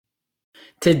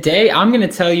Today, I'm going to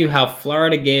tell you how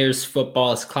Florida Gators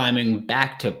football is climbing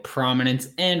back to prominence,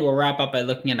 and we'll wrap up by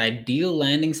looking at ideal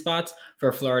landing spots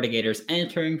for Florida Gators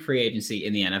entering free agency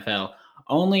in the NFL,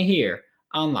 only here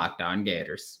on Locked On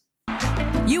Gators.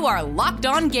 You are Locked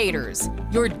On Gators,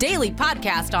 your daily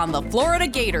podcast on the Florida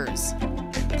Gators.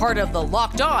 Part of the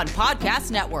Locked On Podcast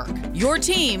Network, your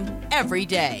team every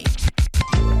day.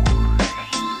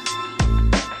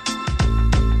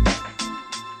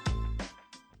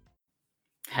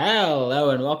 Hello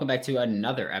and welcome back to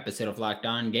another episode of Locked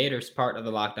On Gators, part of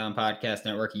the Locked On Podcast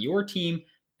Network, your team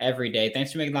every day.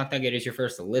 Thanks for making Locked On Gators your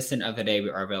first listen of the day. We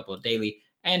are available daily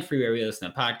and free wherever you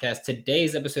listen to podcasts.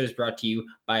 Today's episode is brought to you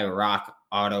by Rock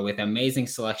Auto. With amazing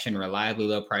selection, reliably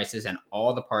low prices, and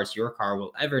all the parts your car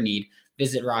will ever need,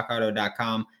 visit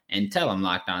rockauto.com and tell them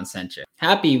Locked On sent you.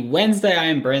 Happy Wednesday. I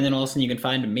am Brandon Olson. You can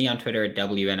find me on Twitter at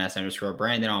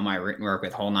WNS_Brandon, all my written work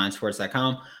with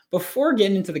Whole9Sports.com. Before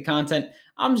getting into the content,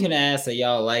 I'm just going to ask that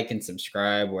y'all like and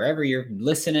subscribe wherever you're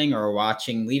listening or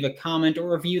watching. Leave a comment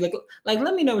or review. Like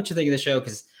let me know what you think of the show,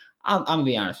 because I'm going to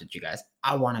be honest with you guys.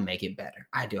 I want to make it better.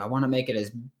 I do. I want to make it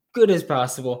as good as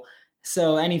possible.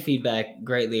 So any feedback,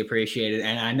 greatly appreciated.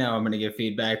 And I know I'm going to give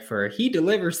feedback for he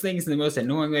delivers things in the most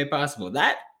annoying way possible.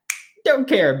 That don't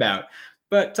care about.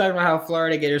 But talking about how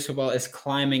Florida Gators football is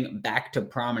climbing back to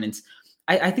prominence,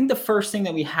 I think the first thing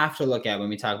that we have to look at when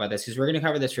we talk about this, because we're going to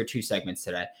cover this for 2 segments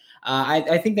today,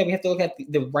 I think that we have to look at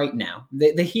the right now.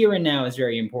 The here and now is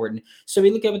very important. So we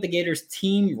look at what the Gators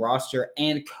team, roster,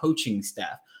 and coaching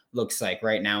staff looks like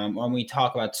right now when we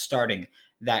talk about starting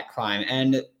that climb.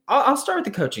 And I'll start with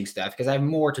the coaching staff because I have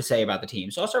more to say about the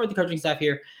team. So I'll start with the coaching staff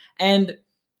here. And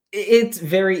it's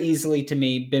very easily, to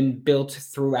me, been built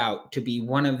throughout to be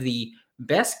one of the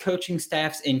best coaching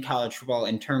staffs in college football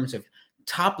in terms of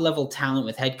top-level talent,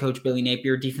 with head coach Billy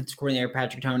Napier, defensive coordinator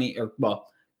Patrick Toney,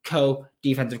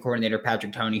 co-defensive coordinator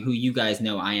Patrick Toney, who you guys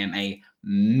know I am a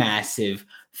massive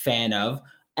fan of.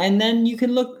 And then you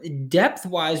can look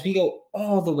depth-wise, we go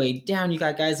all the way down. You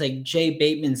got guys like Jay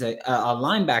Bateman's a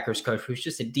linebackers coach who's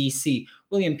just a DC.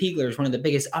 William Peagler is one of the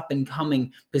biggest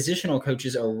up-and-coming positional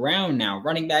coaches around now.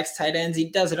 Running backs, tight ends, he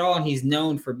does it all, and he's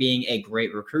known for being a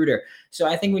great recruiter. So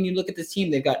I think when you look at this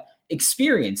team, they've got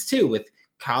experience, too, with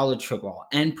college football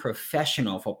and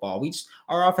professional football.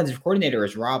 Our offensive coordinator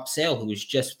is Rob Sale, who was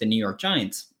just with the New York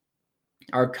Giants.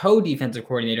 Our co-defensive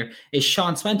coordinator is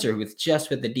Sean Spencer, who was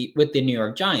just with the New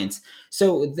York Giants.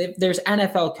 So there's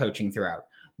NFL coaching throughout.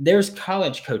 There's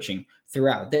college coaching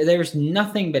throughout. There's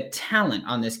nothing but talent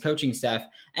on this coaching staff.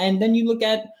 And then you look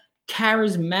at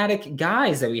charismatic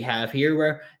guys that we have here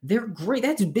where they're great.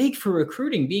 That's big for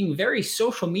recruiting. Being very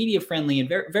social media friendly and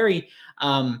very, very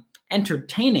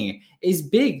entertaining is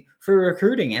big for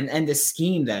recruiting, and the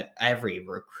scheme that every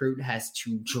recruit has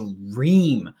to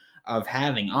dream of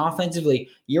having. Offensively,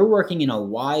 you're working in a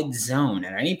wide zone.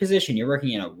 At any position, you're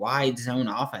working in a wide zone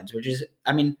offense, which is,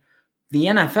 the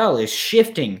NFL is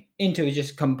shifting into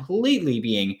just completely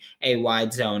being a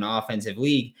wide zone offensive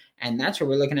league, and that's what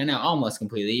we're looking at now, almost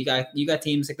completely. You got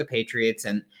teams like the Patriots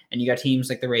and you got teams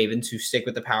like the Ravens who stick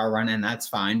with the power run, and that's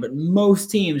fine, but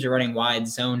most teams are running wide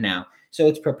zone now. So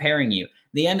it's preparing you.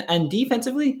 And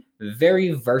defensively,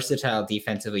 very versatile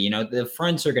defensively. The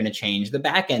fronts are going to change. The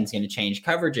back end's going to change.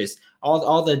 Coverages,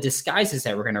 all the disguises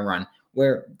that we're going to run,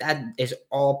 where that is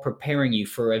all preparing you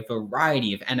for a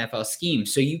variety of NFL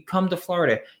schemes. So you come to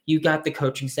Florida, you got the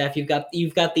coaching staff, you've got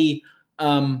the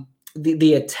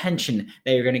attention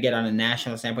that you're going to get on a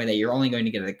national standpoint that you're only going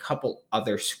to get at a couple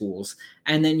other schools.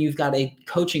 And then you've got a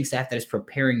coaching staff that is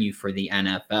preparing you for the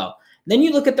NFL. Then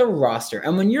you look at the roster,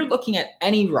 and when you're looking at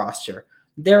any roster,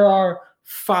 there are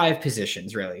 5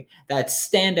 positions really that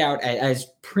stand out as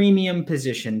premium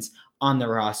positions on the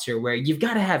roster where you've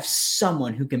got to have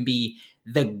someone who can be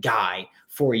the guy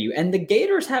for you. And the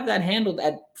Gators have that handled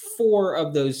at 4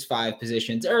 of those 5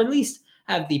 positions, or at least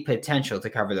have the potential to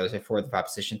cover those at 4 of the 5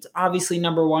 positions. Obviously,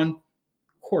 number 1,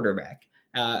 quarterback.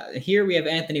 Here we have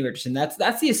Anthony Richardson.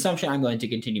 That's the assumption I'm going to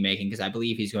continue making because I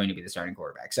believe he's going to be the starting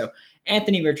quarterback. So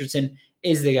Anthony Richardson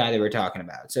is the guy that we're talking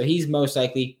about. So he's most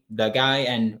likely the guy,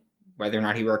 and whether or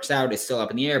not he works out is still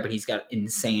up in the air, but he's got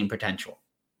insane potential.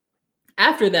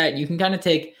 After that, you can kind of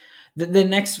take the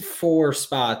next 4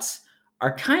 spots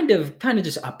are kind of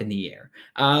just up in the air.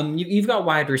 You've got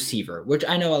wide receiver, which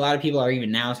I know a lot of people are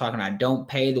even now talking about don't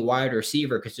pay the wide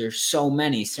receiver because there's so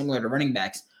many similar to running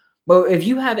backs. Well, if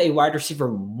you have a wide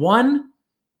receiver 1,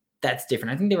 that's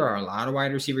different. I think there are a lot of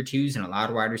wide receiver 2s and a lot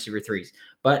of wide receiver 3s,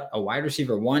 but a wide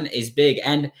receiver 1 is big.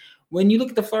 And when you look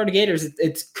at the Florida Gators,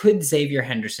 could Xavier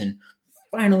Henderson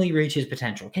finally reach his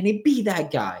potential? Can he be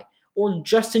that guy? Or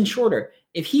Justin Shorter,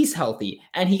 if he's healthy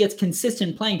and he gets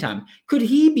consistent playing time, could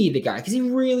he be the guy? Because he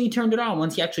really turned it on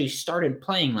once he actually started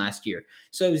playing last year.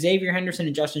 So Xavier Henderson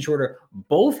and Justin Shorter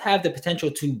both have the potential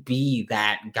to be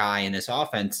that guy in this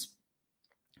offense,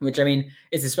 which, I mean,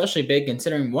 is especially big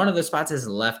considering one of the spots is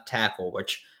left tackle,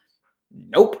 which,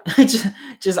 nope.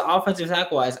 just offensive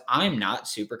tackle wise, I'm not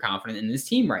super confident in this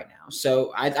team right now.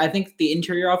 So I think the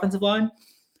interior offensive line,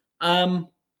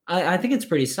 I think it's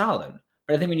pretty solid.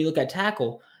 But I think when you look at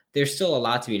tackle, there's still a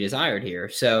lot to be desired here.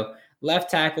 So left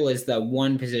tackle is the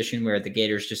one position where the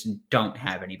Gators just don't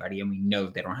have anybody, and we know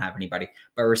they don't have anybody.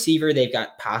 But receiver, they've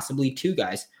got possibly two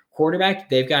guys. Quarterback,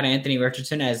 they've got Anthony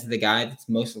Richardson as the guy that's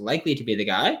most likely to be the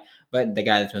guy, but the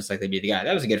guy that's most likely to be the guy.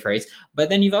 That was a good phrase. But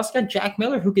then you've also got Jack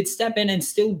Miller, who could step in and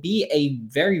still be a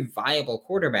very viable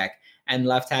quarterback, and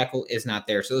left tackle is not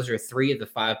there. So those are 3 of the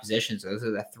 5 positions. Those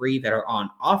are the 3 that are on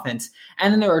offense.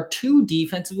 And then there are 2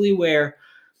 defensively where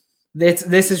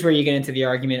this is where you get into the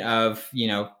argument of, do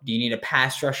you need a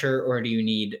pass rusher or do you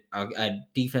need a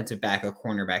defensive back, a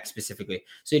cornerback specifically?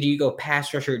 So do you go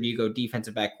pass rusher or do you go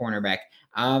defensive back, cornerback?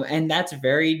 And that's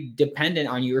very dependent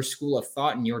on your school of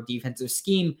thought and your defensive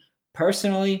scheme.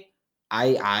 Personally,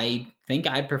 I think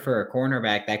I'd prefer a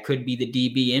cornerback. That could be the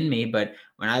DB in me, but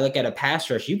when I look at a pass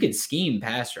rush, you could scheme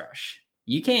pass rush.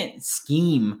 You can't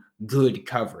scheme good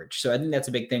coverage. So I think that's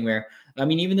a big thing where,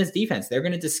 even this defense, they're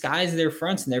going to disguise their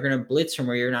fronts and they're going to blitz from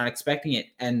where you're not expecting it.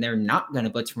 And they're not going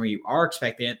to blitz from where you are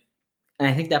expecting it. And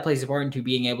I think that plays a part into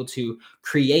being able to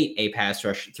create a pass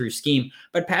rush through scheme.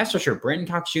 But pass rusher, Brenton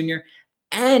Cox Jr.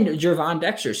 and Gervon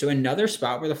Dexter. So another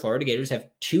spot where the Florida Gators have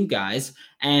 2 guys.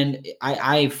 And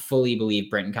I fully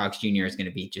believe Brenton Cox Jr. is going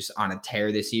to be just on a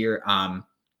tear this year.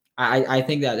 I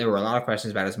think that there were a lot of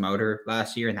questions about his motor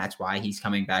last year, and that's why he's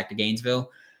coming back to Gainesville.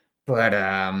 But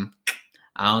I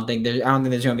don't think there's going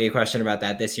to be a question about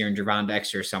that this year. And Gervon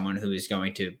Dexter is someone who is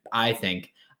going to, I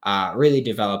think, really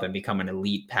develop and become an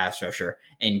elite pass rusher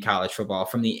in college football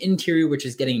from the interior, which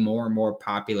is getting more and more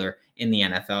popular in the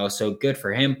NFL. So good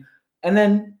for him. And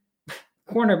then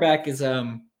cornerback is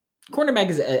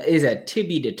a to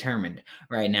be determined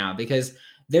right now, because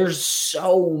there's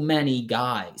so many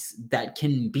guys that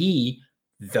can be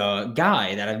the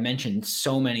guy that I've mentioned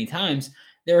so many times.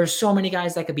 There are so many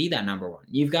guys that could be that number one.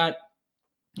 You've got,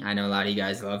 I know a lot of you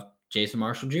guys love Jason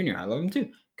Marshall Jr. I love him too.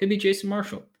 Could be Jason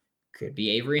Marshall. Could be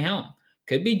Avery Helm.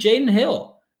 Could be Jaden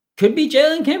Hill. Could be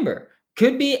Jalen Kimber.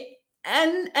 Could be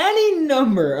any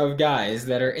number of guys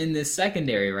that are in this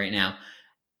secondary right now.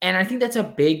 And I think that's a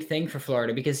big thing for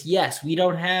Florida, because yes, we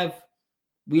don't have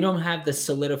the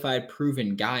solidified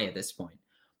proven guy at this point,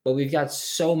 but we've got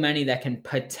so many that can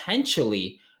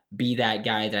potentially be that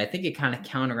guy that I think it kind of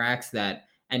counteracts that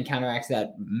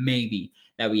maybe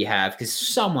that we have, because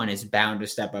someone is bound to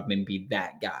step up and be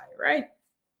that guy, right?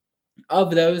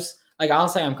 Of those, I'll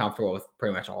say I'm comfortable with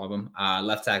pretty much all of them.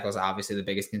 Left tackle is obviously the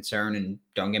biggest concern, and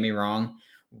don't get me wrong,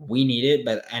 we need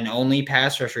it, and only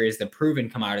pass rusher is the proven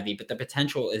commodity, but the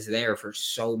potential is there for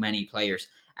so many players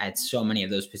at so many of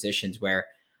those positions where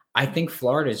I think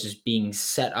Florida is just being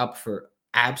set up for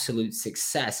absolute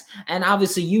success. And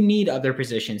obviously you need other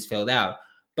positions filled out,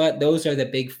 but those are the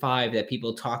big 5 that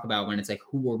people talk about when it's like,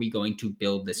 who are we going to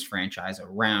build this franchise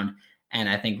around? And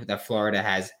I think that Florida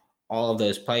has all of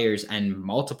those players, and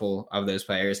multiple of those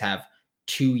players have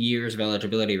 2 years of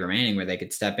eligibility remaining where they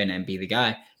could step in and be the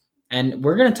guy. And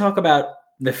we're going to talk about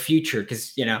the future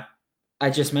because, I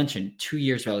just mentioned 2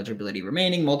 years of eligibility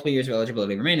remaining, multiple years of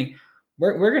eligibility remaining.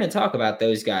 We're going to talk about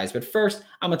those guys. But first,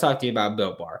 I'm going to talk to you about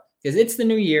Built Bar, because it's the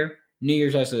new year, New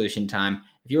Year's resolution time.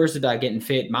 If yours is about getting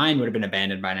fit, mine would have been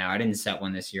abandoned by now. I didn't set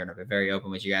one this year, and I've been very open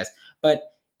with you guys. But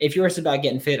if yours is about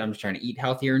getting fit, I'm just trying to eat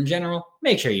healthier in general,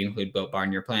 make sure you include Built Bar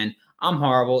in your plan. I'm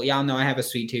horrible. Y'all know I have a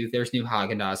sweet tooth. There's new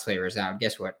Haagen-Dazs flavors out.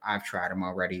 Guess what? I've tried them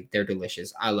already. They're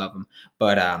delicious. I love them.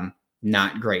 But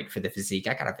not great for the physique.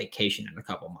 I got a vacation in a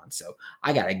couple months, so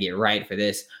I got to get right for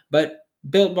this. But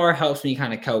Built Bar helps me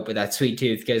kind of cope with that sweet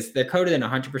tooth because they're coated in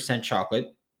 100%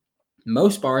 chocolate.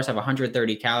 Most bars have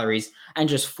 130 calories and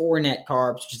just 4 net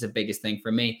carbs, which is the biggest thing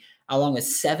for me, along with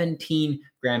 17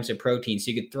 grams of protein. So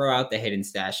you could throw out the hidden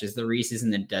stashes, the Reese's in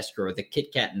the desk drawer, the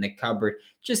Kit Kat in the cupboard.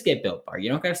 Just get Built Bar. You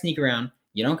don't got to sneak around.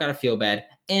 You don't got to feel bad.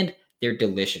 And they're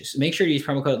delicious. Make sure to use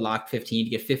promo code LOCKED15 to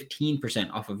get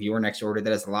 15% off of your next order.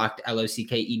 That is locked, LOCKED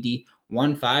 15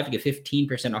 to get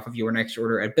 15% off of your next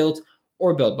order at Built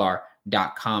or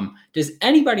BuiltBar.com. Does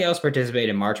anybody else participate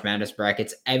in March Madness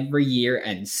brackets every year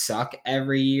and suck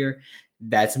every year?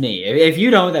 That's me. If you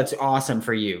don't, that's awesome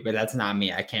for you, but that's not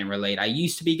me. I can't relate. I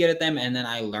used to be good at them, and then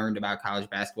I learned about college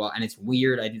basketball, and it's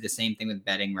weird. I do the same thing with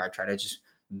betting where I try to just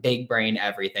big brain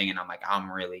everything. And I'm like,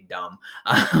 I'm really dumb.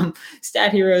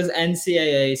 Stat Heroes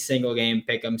NCAA single game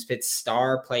pick'ems pit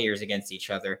star players against each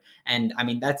other. And I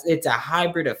mean, it's a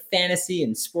hybrid of fantasy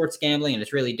and sports gambling, and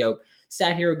it's really dope.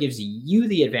 Stat Hero gives you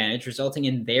the advantage, resulting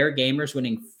in their gamers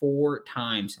winning 4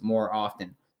 times more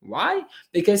often. Why?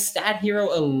 Because Stat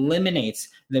Hero eliminates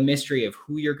the mystery of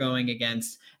who you're going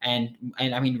against and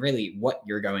I mean, really what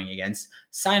you're going against.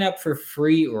 Sign up for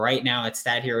free right now at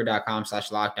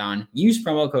stathero.com/lockedon. Use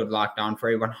promo code lockedon for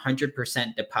a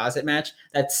 100% deposit match.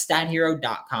 That's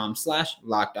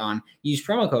stathero.com/lockedon. Use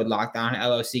promo code lockedon,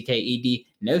 LOCKED,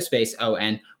 no space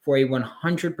ON, for a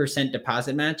 100%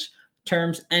 deposit match.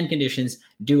 Terms and conditions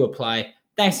do apply.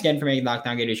 Thanks again for making Locked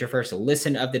On Gators your first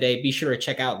listen of the day. Be sure to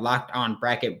check out Locked On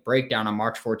Bracket Breakdown on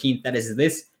March 14th. That is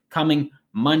this coming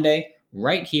Monday,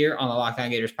 right here on the Locked On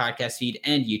Gators podcast feed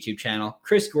and YouTube channel.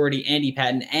 Chris Gordy, Andy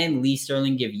Patton, and Lee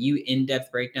Sterling give you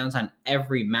in-depth breakdowns on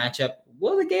every matchup.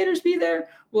 Will the Gators be there?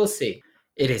 We'll see.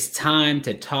 It is time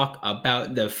to talk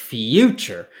about the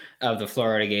future of the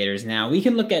Florida Gators. Now, we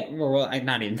can look at, well,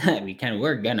 not even that,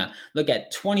 we're going to look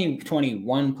at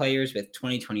 2021 players with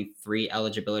 2023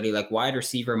 eligibility, like wide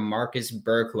receiver Marcus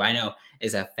Burke, who I know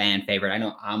is a fan favorite. I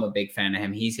know I'm a big fan of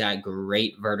him. He's got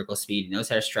great vertical speed. He knows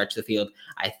how to stretch the field.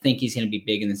 I think he's going to be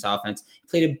big in this offense. He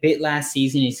played a bit last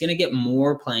season. He's going to get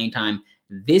more playing time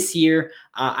this year.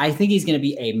 I think he's going to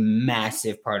be a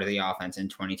massive part of the offense in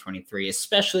 2023,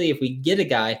 especially if we get a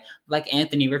guy like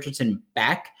Anthony Richardson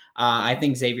back. I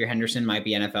think Xavier Henderson might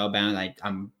be NFL bound.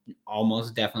 I'm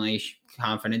almost definitely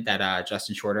confident that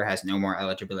Justin Shorter has no more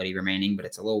eligibility remaining, but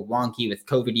it's a little wonky with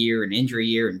COVID year and injury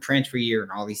year and transfer year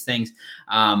and all these things.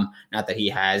 Not that he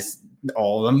has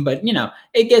all of them, but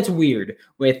it gets weird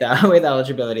with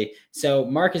eligibility. So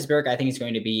Marcus Burke, I think, is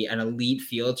going to be an elite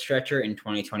field stretcher in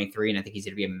 2023, and I think he's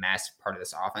going to be a massive part of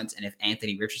this offense. And if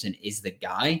Anthony Richardson is the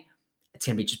guy, it's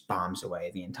going to be just bombs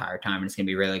away the entire time, and it's going to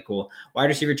be really cool. Wide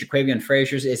receiver Jaquavion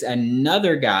Frazier is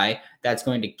another guy that's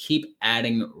going to keep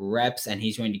adding reps, and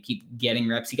he's going to keep getting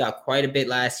reps. He got quite a bit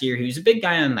last year. He was a big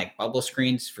guy on bubble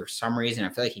screens for some reason. I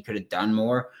feel like he could have done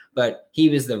more, but he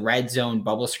was the red zone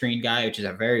bubble screen guy, which is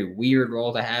a very weird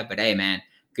role to have. But hey, man,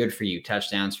 good for you.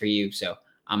 Touchdowns for you. So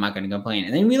I'm not going to complain.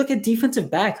 And then we look at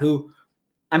defensive back who,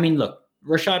 look,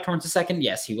 Rashad Torrance II,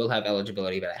 yes, he will have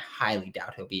eligibility, but I highly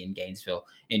doubt he'll be in Gainesville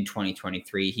in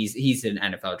 2023. He's an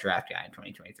NFL draft guy in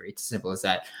 2023. It's as simple as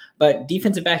that. But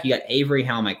defensive back, you got Avery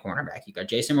Helm at cornerback. You got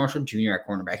Jason Marshall Jr. at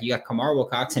cornerback. You got Kamar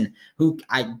Wilcoxon, who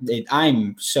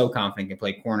I'm so confident can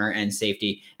play corner and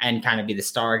safety and kind of be the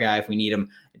star guy if we need him.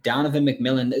 Donovan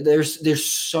McMillan. There's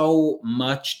so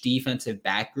much defensive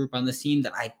back group on the scene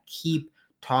that I keep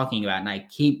talking about and I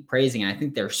keep praising. And I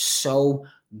think they're so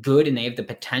good and they have the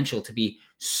potential to be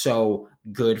so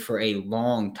good for a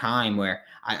long time, where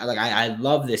I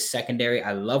love this secondary.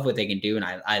 I love what they can do, and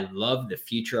I love the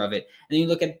future of it. And then you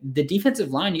look at the defensive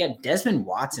line, you got Desmond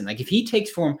Watson. If he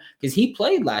takes form, because he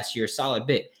played last year a solid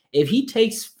bit, if he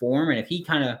takes form and if he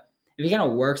kind of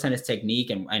works on his technique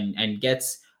and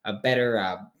gets a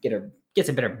better gets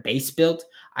a better base built,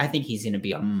 I think he's going to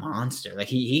be a monster.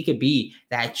 He could be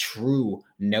that true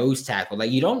nose tackle.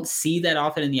 You don't see that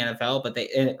often in the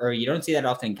NFL, or you don't see that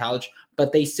often in college,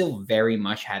 but they still very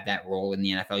much have that role in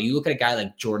the NFL. You look at a guy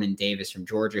like Jordan Davis from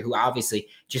Georgia, who obviously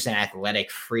just an athletic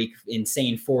freak,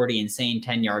 insane 40, insane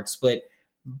 10-yard split,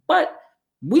 but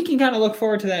we can kind of look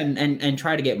forward to that and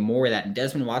try to get more of that. And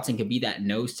Desmond Watson could be that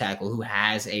nose tackle who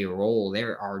has a role.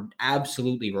 There are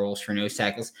absolutely roles for nose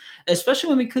tackles, especially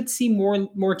when we could see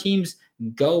more teams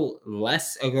go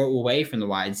away from the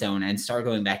wide zone and start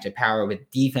going back to power, with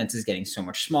defenses getting so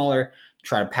much smaller,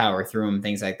 try to power through them,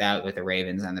 things like that, with the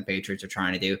Ravens and the Patriots are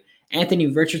trying to do. Anthony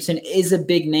Richardson is a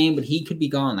big name, but he could be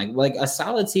gone. Like a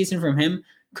solid season from him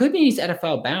could be he's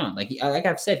NFL bound. Like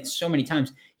I've said so many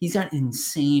times, he's got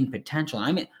insane potential.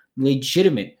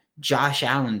 Legitimate Josh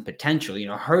Allen potential,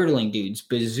 hurdling dudes,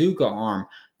 bazooka arm,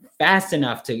 fast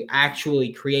enough to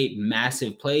actually create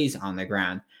massive plays on the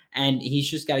ground. And he's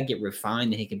just got to get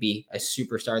refined, and he could be a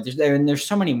superstar. There's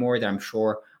so many more that I'm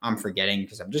sure I'm forgetting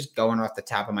because I'm just going off the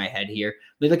top of my head here.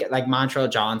 We look at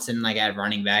Montrell Johnson, at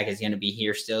running back, is going to be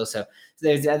here still. So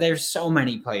there's so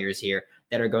many players here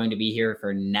that are going to be here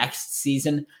for next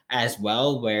season as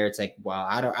well, where it's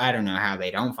I don't know how they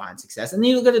don't find success. And then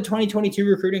you look at the 2022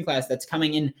 recruiting class that's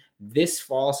coming in this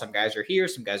fall. Some guys are here,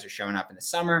 some guys are showing up in the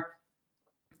summer.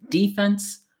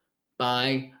 Defense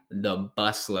by the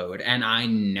busload. And I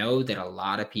know that a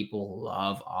lot of people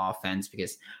love offense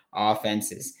because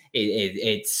offense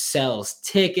it sells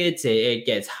tickets, it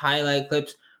gets highlight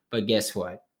clips, but guess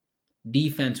what?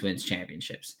 Defense wins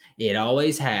championships. It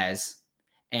always has.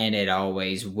 and it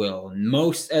always will.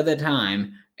 Most of the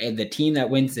time, the team that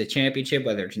wins the championship,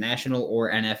 whether it's national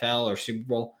or NFL or Super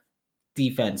Bowl,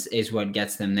 defense is what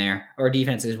gets them there, or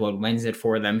defense is what wins it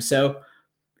for them. So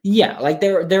yeah, like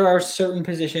there are certain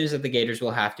positions that the Gators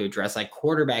will have to address. Like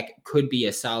quarterback could be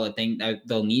a solid thing that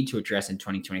they'll need to address in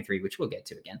 2023, which we'll get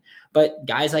to again. But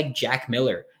guys like Jack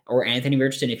Miller or Anthony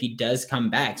Richardson, if he does come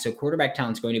back. So quarterback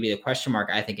talent is going to be the question mark,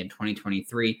 I think, in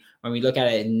 2023, when we look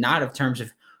at it, not of terms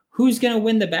of who's going to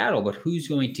win the battle, but who's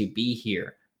going to be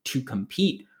here to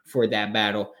compete for that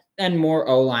battle. And more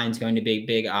O-line is going to be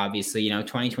big, obviously.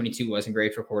 2022 wasn't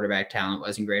great for quarterback talent,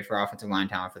 wasn't great for offensive line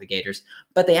talent for the Gators,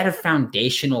 but they had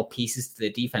foundational pieces to the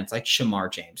defense like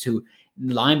Shamar James, who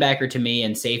linebacker to me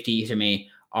and safety to me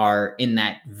are in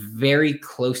that very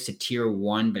close to tier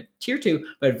 1, but tier 2,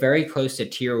 but very close to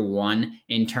tier 1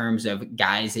 in terms of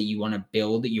guys that you want to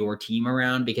build your team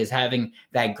around, because having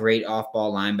that great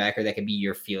off-ball linebacker that can be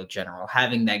your field general,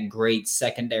 having that great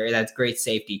secondary, that's great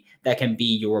safety that can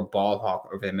be your ball hawk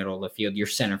over the middle of the field, your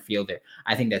center fielder,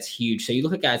 I think that's huge. So you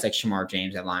look at guys like Shamar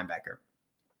James at linebacker.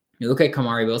 You look at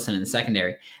Kamari Wilson in the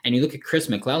secondary, and you look at Chris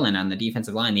McClellan on the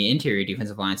defensive line, the interior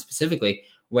defensive line specifically,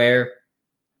 where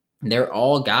they're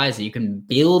all guys that you can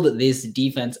build this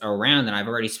defense around. And I've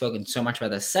already spoken so much about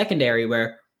the secondary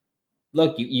where,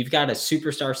 look, you've got a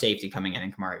superstar safety coming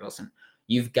in Kamari Wilson.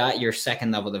 You've got your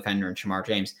second-level defender in Shamar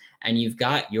James. And you've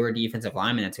got your defensive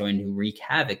lineman that's going to wreak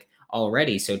havoc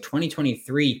already. So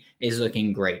 2023 is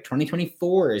looking great.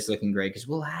 2024 is looking great because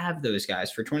we'll have those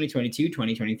guys for 2022,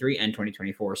 2023, and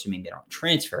 2024, assuming they don't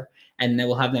transfer. And then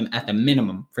we'll have them at the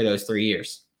minimum for those 3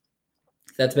 years.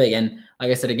 So that's big. And like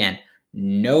I said, again,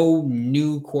 no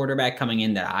new quarterback coming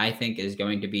in that I think is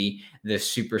going to be the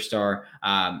superstar.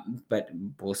 But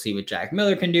we'll see what Jack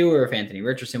Miller can do, or if Anthony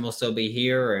Richardson will still be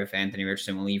here, or if Anthony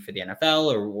Richardson will leave for the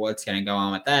NFL, or what's going to go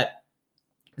on with that.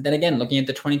 But then again, looking at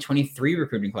the 2023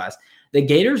 recruiting class, the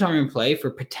Gators are in play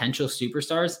for potential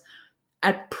superstars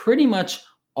at pretty much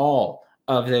all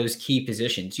of those key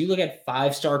positions. You look at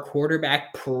 5-star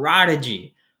quarterback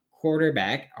prodigy,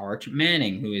 quarterback Arch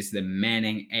Manning, who is the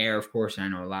Manning heir, of course. I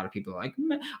know a lot of people are like,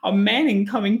 a Manning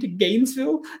coming to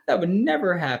Gainesville? That would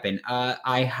never happen.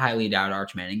 I highly doubt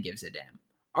Arch Manning gives a damn.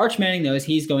 Arch Manning knows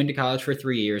he's going to college for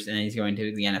 3 years, and he's going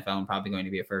to the NFL and probably going to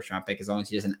be a first-round pick. As long as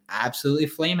he doesn't absolutely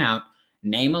flame out,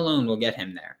 name alone will get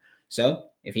him there. So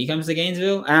if he comes to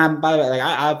Gainesville, by the way, like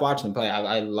I've watched him play.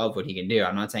 I love what he can do.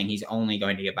 I'm not saying he's only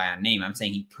going to get by on name. I'm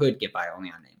saying he could get by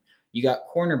only on name. You got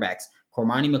cornerbacks,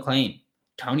 Cormani McClain,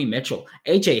 Tony Mitchell,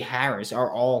 A.J. Harris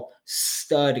are all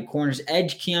stud corners.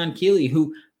 Edge Keon Keeley,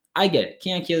 who I get it.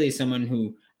 Keon Keeley is someone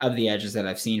who, of the edges that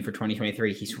I've seen for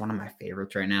 2023, he's one of my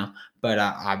favorites right now. But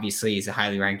obviously, he's a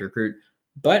highly ranked recruit.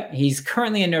 But he's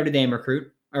currently a Notre Dame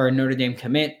recruit, or a Notre Dame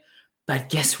commit. But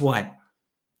guess what?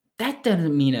 That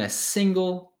doesn't mean a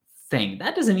single thing.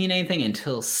 That doesn't mean anything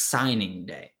until signing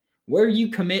day. Where you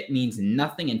commit means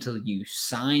nothing until you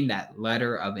sign that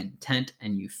letter of intent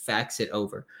and you fax it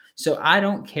over. So I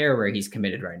don't care where he's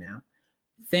committed right now.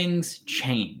 Things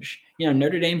change.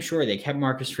 Notre Dame, sure, they kept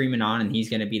Marcus Freeman on and he's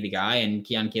going to be the guy, and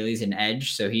Keon Keeley's an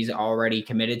edge, so he's already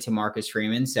committed to Marcus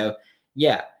Freeman. So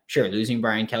yeah, sure, losing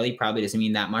Brian Kelly probably doesn't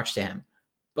mean that much to him.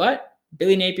 But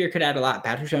Billy Napier could add a lot.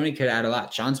 Patrick Toney could add a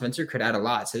lot. Sean Spencer could add a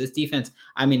lot. So this defense,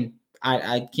 Keon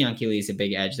Keeley is a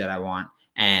big edge that I want.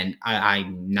 And I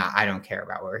don't care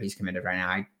about where he's committed right now.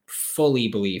 I fully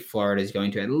believe Florida is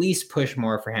going to at least push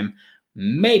more for him,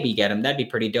 maybe get him. That'd be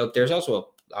pretty dope. There's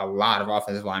also a lot of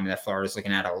offensive linemen that Florida's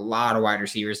looking at, a lot of wide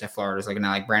receivers that Florida's looking at.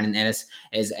 Like Brandon Ennis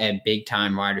is a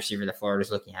big-time wide receiver that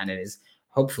Florida's looking at. It is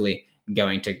hopefully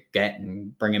going to get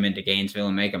and bring him into Gainesville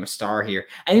and make him a star here.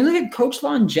 And you look at coach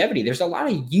longevity. There's a lot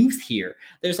of youth here.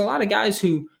 There's a lot of guys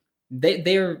who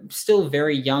they're still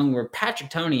very young, where Patrick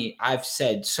Toney, I've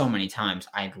said so many times,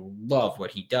 I love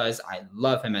what he does. I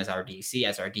love him as our DC,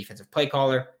 as our defensive play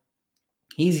caller.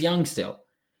 He's young still.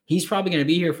 He's probably going to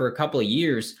be here for a couple of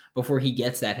years before he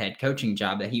gets that head coaching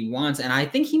job that he wants. And I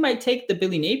think he might take the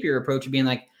Billy Napier approach of being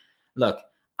like, look,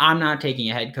 I'm not taking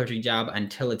a head coaching job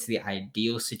until it's the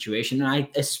ideal situation. And I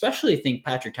especially think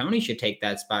Patrick Toney should take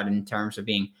that spot in terms of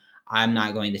being, I'm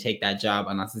not going to take that job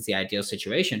unless it's the ideal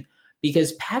situation.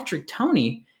 Because Patrick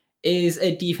Toney is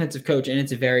a defensive coach, and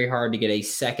it's very hard to get a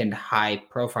second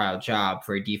high-profile job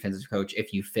for a defensive coach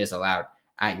if you fizzle out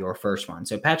at your first one.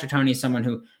 So Patrick Toney is someone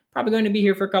who probably going to be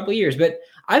here for a couple of years. But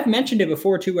I've mentioned it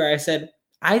before, too, where I said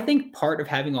I think part of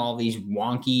having all these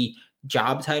wonky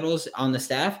job titles on the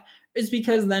staff is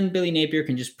because then Billy Napier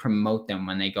can just promote them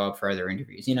when they go up for other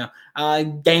interviews.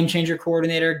 Game changer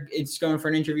coordinator, it's going for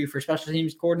an interview for special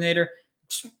teams coordinator,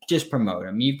 just promote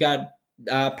him. You've got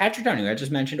Patrick Donahue, I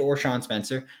just mentioned, or Sean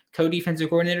Spencer, co-defensive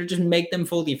coordinator, just make them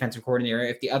full defensive coordinator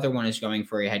if the other one is going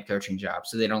for a head coaching job,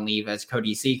 so they don't leave as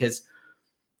co-DC. Because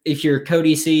if you're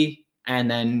co-DC and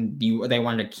then they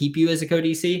want to keep you as a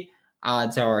co-DC,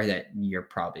 odds are that you're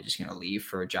probably just going to leave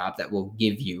for a job that will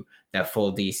give you that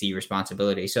full DC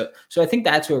responsibility. So I think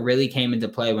that's what really came into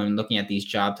play when looking at these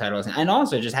job titles, and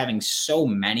also just having so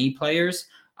many players,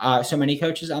 so many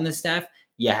coaches on the staff.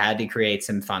 You had to create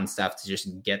some fun stuff to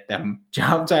just get them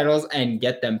job titles and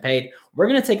get them paid. We're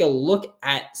going to take a look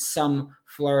at some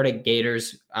Florida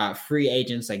Gators free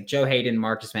agents like Joe Haden,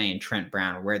 Marcus Maye, and Trent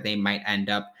Brown, where they might end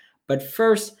up. But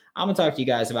first, I'm going to talk to you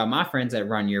guys about my friends at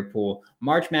Run Your Pool.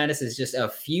 March Madness is just a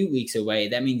few weeks away.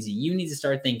 That means you need to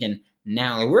start thinking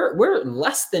now. We're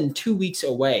less than 2 weeks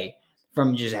away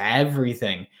from just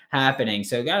everything happening.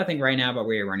 So you got to think right now about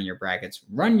where you're running your brackets.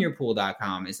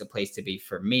 RunYourPool.com is the place to be,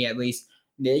 for me at least.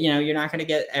 You're not going to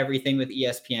get everything with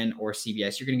ESPN or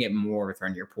CBS. You're going to get more with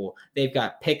Run Your Pool. They've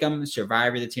got Pick'em,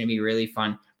 Survivor, that's going to be really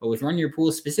fun. But with Run Your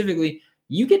Pool specifically,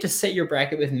 you get to set your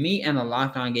bracket with me and the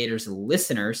Locked On Gators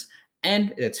listeners,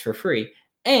 and it's for free.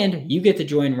 And you get to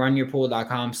join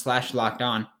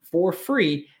runyourpool.com/lockedon for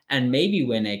free and maybe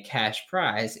win a cash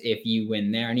prize if you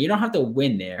win there. And you don't have to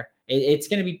win there. It's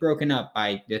going to be broken up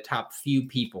by the top few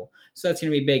people. So that's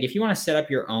going to be big. If you want to set up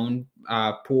your own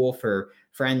pool for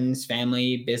friends,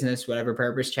 family, business, whatever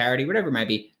purpose, charity, whatever it might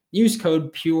be, use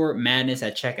code Pure Madness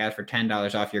at checkout for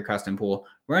 $10 off your custom pool.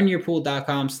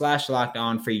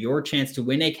 RunYourPool.com/lockedon for your chance to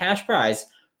win a cash prize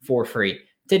for free.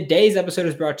 Today's episode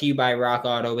is brought to you by Rock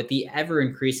Auto. With the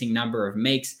ever-increasing number of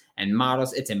makes and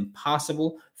models, it's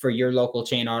impossible for your local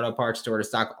chain auto parts store to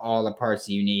stock all the parts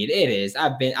you need. It is.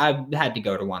 I had to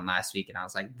go to one last week, and I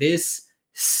was like, this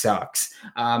sucks.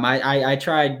 I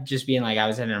tried just being like, I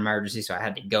was in an emergency, so I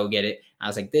had to go get it. I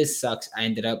was like, this sucks. I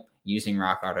ended up using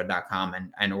rockauto.com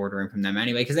and ordering from them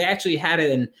anyway, because they actually had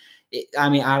it. And I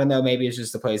don't know, maybe it's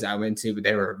just the place I went to, but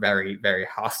they were very, very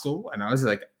hostile. And I was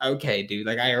like, okay, dude,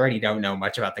 like I already don't know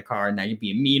much about the car. And now you're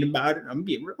being mean about it. I'm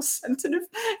being real sensitive.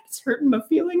 It's hurting my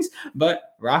feelings.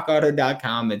 But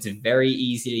rockauto.com, it's very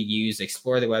easy to use.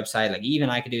 Explore the website. Like even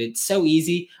I could do it. It's so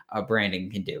easy. Brandon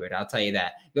can do it. I'll tell you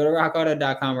that. Go to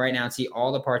rockauto.com right now and see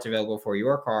all the parts available for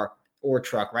your car or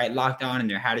truck, right? Locked on in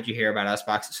their How Did You Hear About Us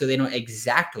box, so they know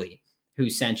exactly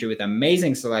who sent you, with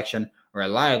amazing selection,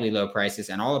 reliably low prices,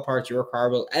 and all the parts your car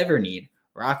will ever need.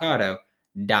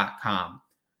 rockauto.com.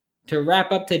 To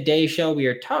wrap up today's show, we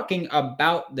are talking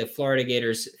about the Florida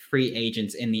Gators free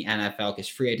agents in the NFL, because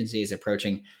free agency is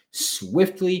approaching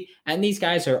swiftly, and these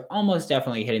guys are almost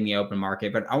definitely hitting the open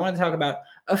market. But I want to talk about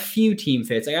a few team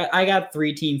fits. I got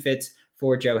 3 team fits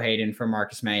for Joe Haden, for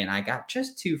Marcus Maye, and I got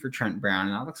just 2 for Trent Brown,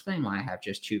 and I'll explain why I have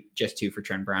just two for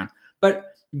Trent Brown.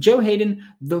 But Joe Haden,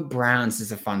 the Browns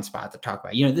is a fun spot to talk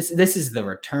about. This is the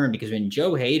return, because when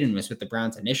Joe Haden was with the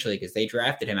Browns initially, because they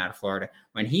drafted him out of Florida,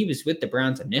 when he was with the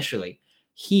Browns initially,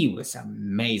 he was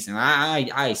amazing.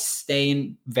 I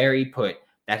stay very put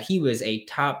that he was a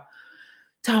top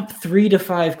 3 to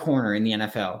 5 corner in the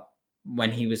NFL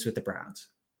when he was with the Browns.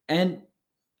 And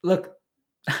look,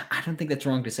 I don't think that's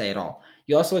wrong to say at all.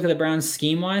 You also look at the Browns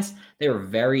scheme-wise, they were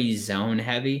very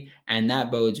zone-heavy, and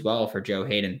that bodes well for Joe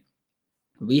Haden.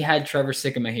 We had Trevor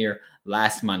Sikkema here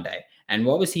last Monday, and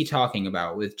what was he talking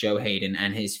about with Joe Haden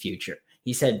and his future?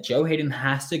 He said Joe Haden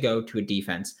has to go to a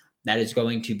defense that is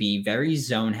going to be very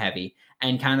zone-heavy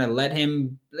and kind of let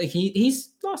him –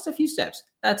 he's lost a few steps.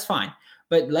 That's fine.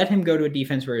 But let him go to a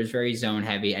defense where it's very zone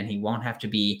heavy, and he won't have to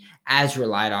be as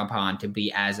relied upon to be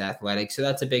as athletic. So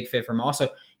that's a big fit for him. Also,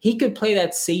 he could play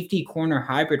that safety corner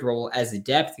hybrid role as a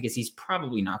depth, because he's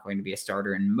probably not going to be a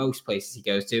starter in most places he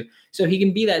goes to. So he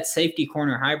can be that safety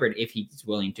corner hybrid if he's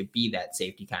willing to be that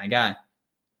safety kind of guy.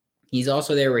 He's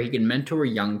also there where he can mentor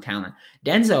young talent.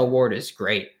 Denzel Ward is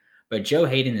great, but Joe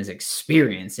Haden is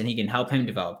experienced, and he can help him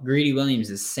develop. Greedy Williams,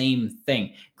 the same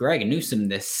thing. Greg Newsome,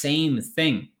 the same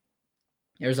thing.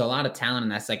 There's a lot of talent in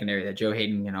that secondary that Joe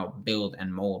Haden can help build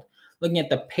and mold. Looking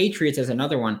at the Patriots as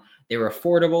another one, they were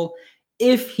affordable.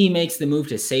 If he makes the move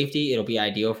to safety, it'll be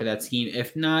ideal for that scheme.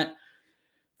 If not,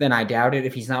 then I doubt it.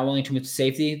 If he's not willing to move to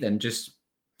safety, then just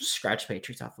scratch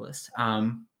Patriots off the list.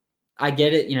 I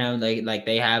get it, like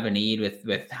they have a need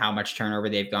with how much turnover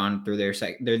they've gone through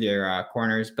their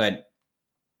corners, but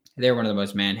they're one of the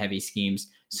most man-heavy schemes.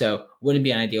 So wouldn't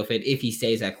be an ideal fit if he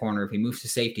stays at corner. If he moves to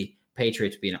safety,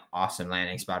 Patriots would be an awesome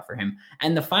landing spot for him.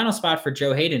 And the final spot for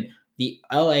Joe Haden, the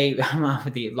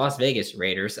Las Vegas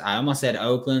Raiders. I almost said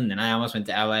Oakland, and I almost went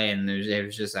to LA, and it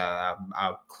was just a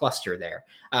cluster there.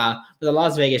 But the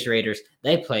Las Vegas Raiders,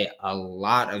 they play a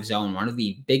lot of zone, one of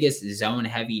the biggest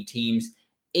zone-heavy teams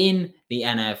in the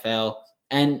NFL.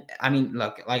 And I mean,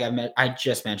 look, like I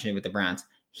just mentioned it with the Browns.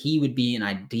 He would be an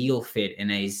ideal fit in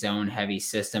a zone heavy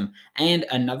system and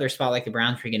another spot like the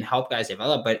Browns where he can help guys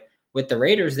develop. But with the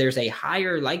Raiders, there's a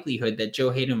higher likelihood that Joe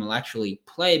Hayden will actually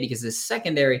play because the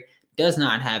secondary does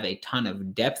not have a ton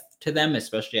of depth to them,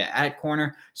 especially at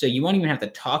corner. So you won't even have to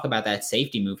talk about that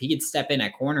safety move. He could step in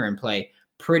at corner and play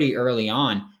pretty early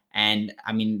on. And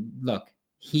I mean, look,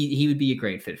 he would be a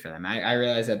great fit for them. I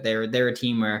realize that they're a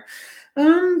team where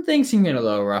things can get a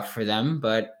little rough for them,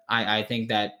 but I think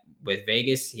that with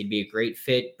Vegas, he'd be a great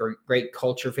fit, great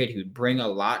culture fit. He would bring a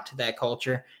lot to that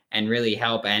culture and really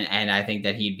help. And I think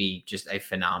that he'd be just a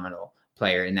phenomenal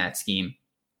player in that scheme.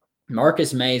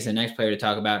 Marcus Maye is the next player to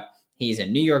talk about. He's a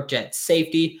New York Jets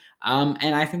safety.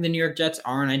 And I think the New York Jets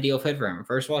are an ideal fit for him.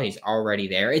 First of all, he's already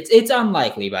there. It's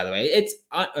unlikely, by the way. It's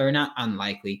or not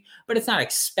unlikely, but it's not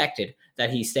expected that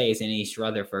he stays in East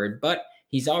Rutherford, but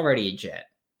he's already a Jet.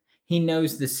 He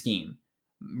knows the scheme.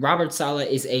 Robert Saleh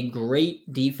is a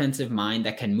great defensive mind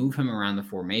that can move him around the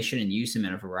formation and use him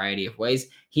in a variety of ways.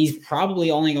 He's probably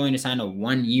only going to sign a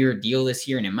 1-year deal this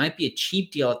year, and it might be a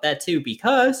cheap deal at that too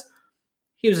because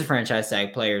he was a franchise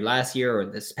tag player last year or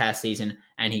this past season,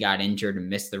 and he got injured and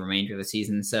missed the remainder of the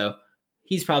season. So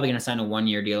he's probably going to sign a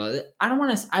 1-year deal.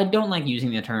 I don't like using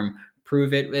the term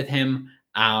prove it with him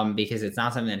because it's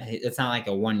not something it's not like a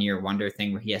 1-year wonder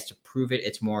thing where he has to prove it.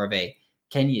 It's more of a,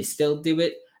 can you still do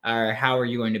it? Or how are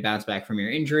you going to bounce back from your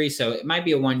injury? So it might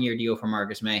be a 1-year deal for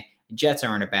Marcus Maye. Jets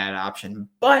aren't a bad option,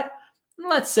 but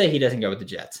let's say he doesn't go with the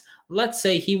Jets. Let's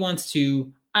say he wants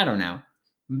to, I don't know,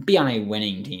 be on a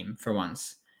winning team for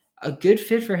once. A good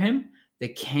fit for him, the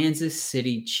Kansas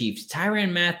City Chiefs.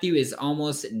 Tyrann Mathieu is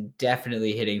almost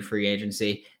definitely hitting free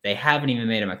agency. They haven't even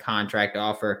made him a contract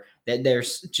offer. That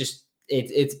there's just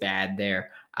it's bad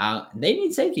there. They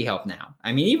need safety help now.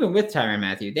 I mean, even with Tyrann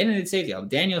Mathieu, they need safety help.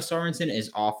 Daniel Sorensen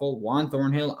is awful. Juan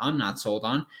Thornhill, I'm not sold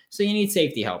on. So you need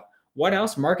safety help. What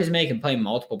else? Marcus Maye can play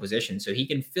multiple positions, so he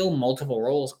can fill multiple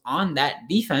roles on that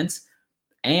defense.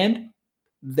 And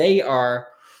they are,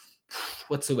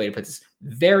 what's the way to put this?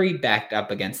 Very backed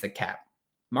up against the cap.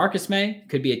 Marcus Maye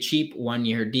could be a cheap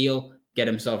 1-year deal, get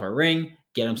himself a ring,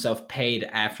 get himself paid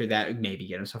after that, maybe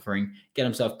get himself a ring, get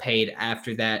himself paid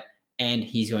after that, and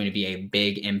he's going to be a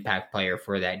big impact player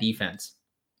for that defense.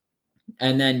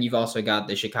 And then you've also got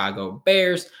the Chicago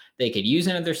Bears. They could use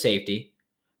another safety.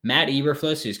 Matt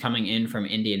Eberflus, who's coming in from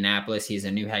Indianapolis, he's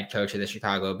a new head coach of the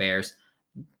Chicago Bears.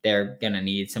 They're going to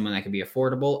need someone that could be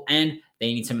affordable, and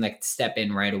they need someone that could step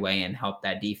in right away and help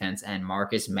that defense. And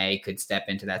Marcus Maye could step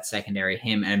into that secondary.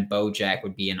 Him and Bojack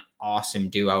would be an awesome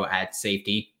duo at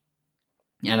safety.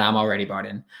 And I'm already bought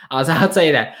in. I'll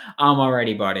say that. I'm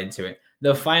already bought into it.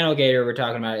 The final Gator we're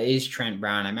talking about is Trent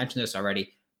Brown. I mentioned this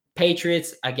already.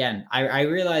 Patriots, again, I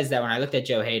realized that when I looked at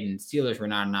Joe Hayden, Steelers were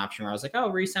not an option where I was like, oh,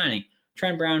 re-signing.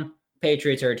 Trent Brown,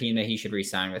 Patriots are a team that he should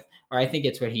re-sign with. Or I think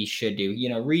it's what he should do. You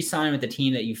know, re-sign with the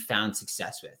team that you found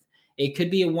success with. It could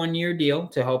be a 1-year deal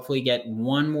to hopefully get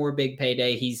one more big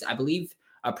payday. He's, I believe,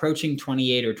 approaching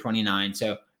 28 or 29.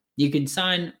 So you can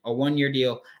sign a 1-year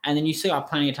deal, and then you still have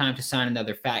plenty of time to sign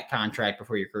another fat contract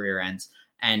before your career ends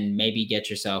and maybe get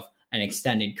yourself an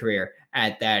extended career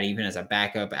at that, even as a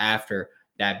backup after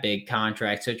that big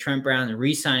contract. So Trent Brown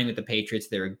re-signing with the Patriots,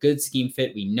 they're a good scheme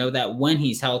fit. We know that when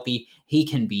he's healthy, he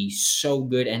can be so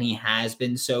good, and he has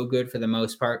been so good for the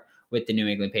most part with the New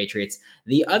England Patriots.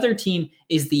 The other team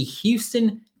is the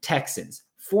Houston Texans,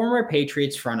 former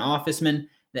Patriots front officemen.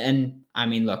 And I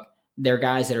mean, look, they're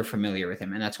guys that are familiar with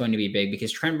him, and that's going to be big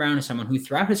because Trent Brown is someone who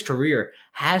throughout his career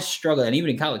has struggled, and even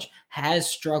in college has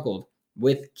struggled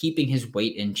with keeping his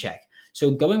weight in check. So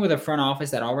going with a front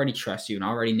office that already trusts you and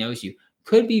already knows you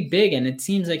could be big. And it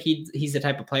seems like he's the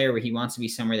type of player where he wants to be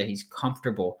somewhere that he's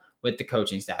comfortable with the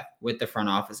coaching staff, with the front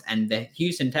office. And the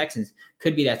Houston Texans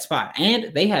could be that spot.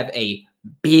 And they have a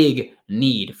big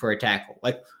need for a tackle.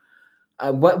 Like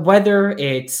whether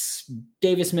it's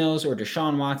Davis Mills or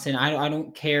Deshaun Watson, I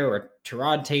don't care, or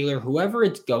Tyrod Taylor, whoever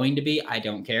it's going to be, I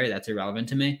don't care. That's irrelevant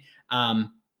to me.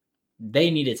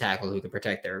 They need a tackle who can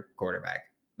protect their quarterback.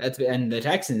 And the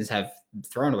Texans have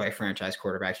thrown away franchise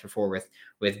quarterbacks before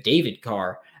with David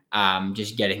Carr,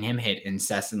 just getting him hit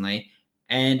incessantly.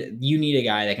 And you need a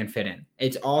guy that can fit in.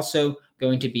 It's also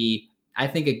going to be, I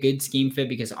think, a good scheme fit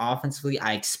because offensively,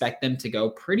 I expect them to go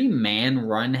pretty man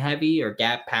run heavy or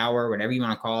gap power, whatever you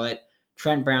want to call it.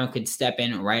 Trent Brown could step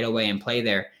in right away and play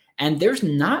there. And there's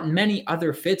not many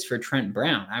other fits for Trent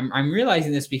Brown. I'm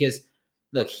realizing this because,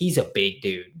 look, he's a big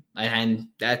dude, and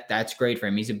that's great for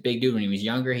him. He's a big dude. When he was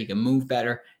younger, he can move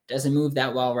better. Doesn't move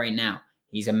that well right now.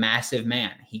 He's a massive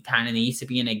man. He kind of needs to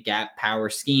be in a gap power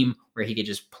scheme where he could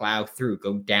just plow through,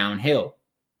 go downhill.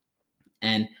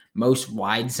 and most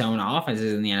wide zone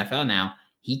offenses in the NFL now,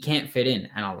 he can't fit in.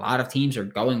 And a lot of teams are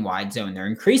going wide zone. They're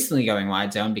increasingly going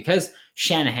wide zone because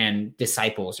Shanahan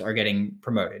disciples are getting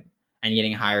promoted and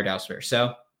getting hired elsewhere.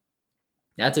 So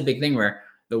that's a big thing where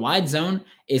the wide zone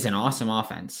is an awesome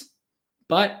offense,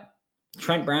 but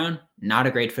Trent Brown, not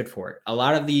a great fit for it. A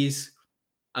lot of these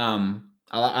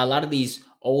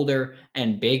older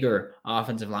and bigger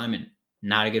offensive linemen,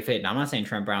 not a good fit. Now, I'm not saying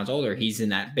Trent Brown's older. He's in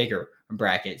that bigger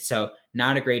bracket. So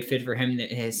not a great fit for him.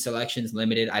 His selection's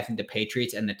limited. I think the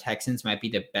Patriots and the Texans might be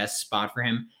the best spot for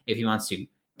him if he wants to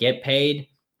get paid,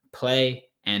 play,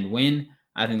 and win.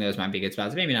 I think those might be good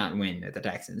spots. Maybe not win at the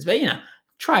Texans, but,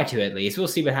 try to at least. We'll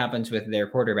see what happens with their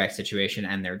quarterback situation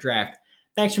and their draft.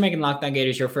 Thanks for making Locked On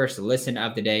Gators your first listen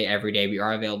of the day every day. We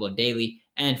are available daily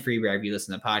and free wherever you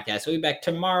listen to the podcast. We'll be back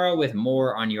tomorrow with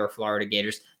more on your Florida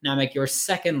Gators. Now make your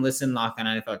second listen Locked On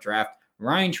NFL Draft.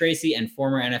 Ryan Tracy and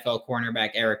former NFL cornerback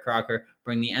Eric Crocker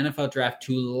bring the NFL Draft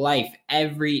to life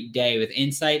every day with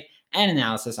insight and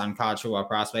analysis on college football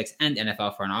prospects and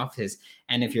NFL front offices.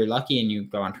 And if you're lucky and you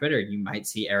go on Twitter, you might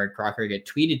see Eric Crocker get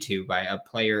tweeted to by a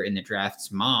player in the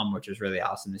draft's mom, which was really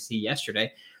awesome to see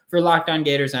yesterday. For Locked On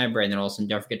Gators, I'm Brandon Olson.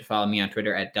 Don't forget to follow me on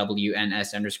Twitter at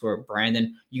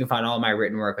WNS_Brandon. You can find all my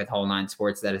written work with Whole Nine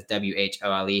Sports. That is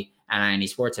WHOLENINE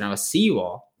Sports. And I will see you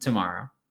all tomorrow.